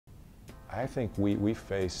I think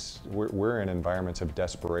we're in environments of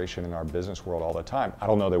desperation in our business world all the time. I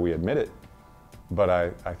don't know that we admit it, but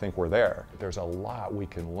I think we're there. There's a lot we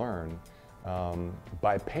can learn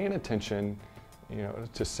by paying attention,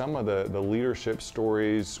 to some of the leadership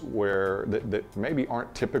stories that maybe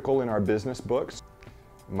aren't typical in our business books.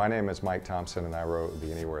 My name is Mike Thompson, and I wrote The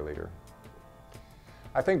Anywhere Leader.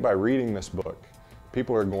 I think by reading this book,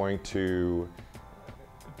 people are going to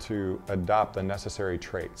adopt the necessary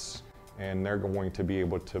traits, and they're going to be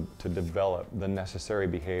able to develop the necessary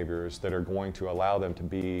behaviors that are going to allow them to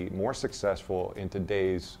be more successful in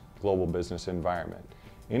today's global business environment.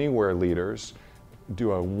 Anywhere leaders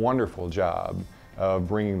do a wonderful job of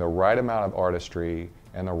bringing the right amount of artistry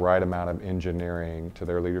and the right amount of engineering to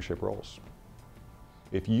their leadership roles.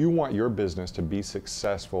 If you want your business to be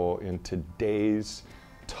successful in today's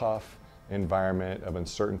tough environment of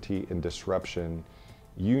uncertainty and disruption,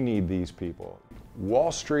 you need these people.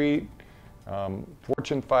 Wall Street,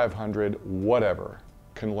 Fortune 500, whatever,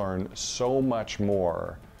 can learn so much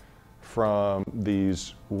more from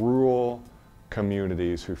these rural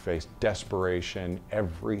communities who face desperation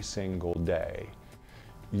every single day.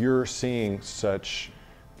 You're seeing such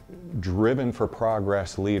driven for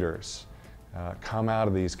progress leaders come out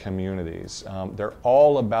of these communities. They're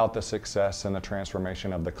all about the success and the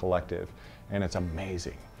transformation of the collective, and it's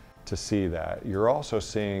amazing to see that. You're also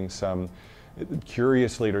seeing some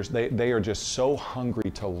curious leaders. They are just so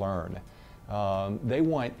hungry to learn. They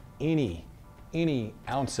want any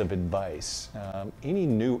ounce of advice, any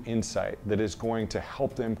new insight that is going to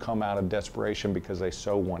help them come out of desperation because they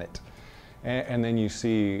so want it. And then you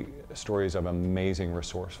see stories of amazing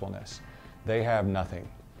resourcefulness. They have nothing.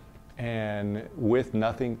 And with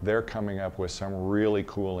nothing, they're coming up with some really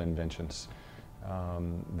cool inventions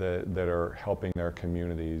that are helping their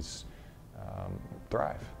communities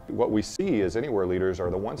thrive. What we see as Anywhere leaders are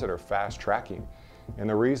the ones that are fast tracking. And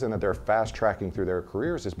the reason that they're fast tracking through their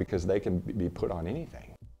careers is because they can be put on anything.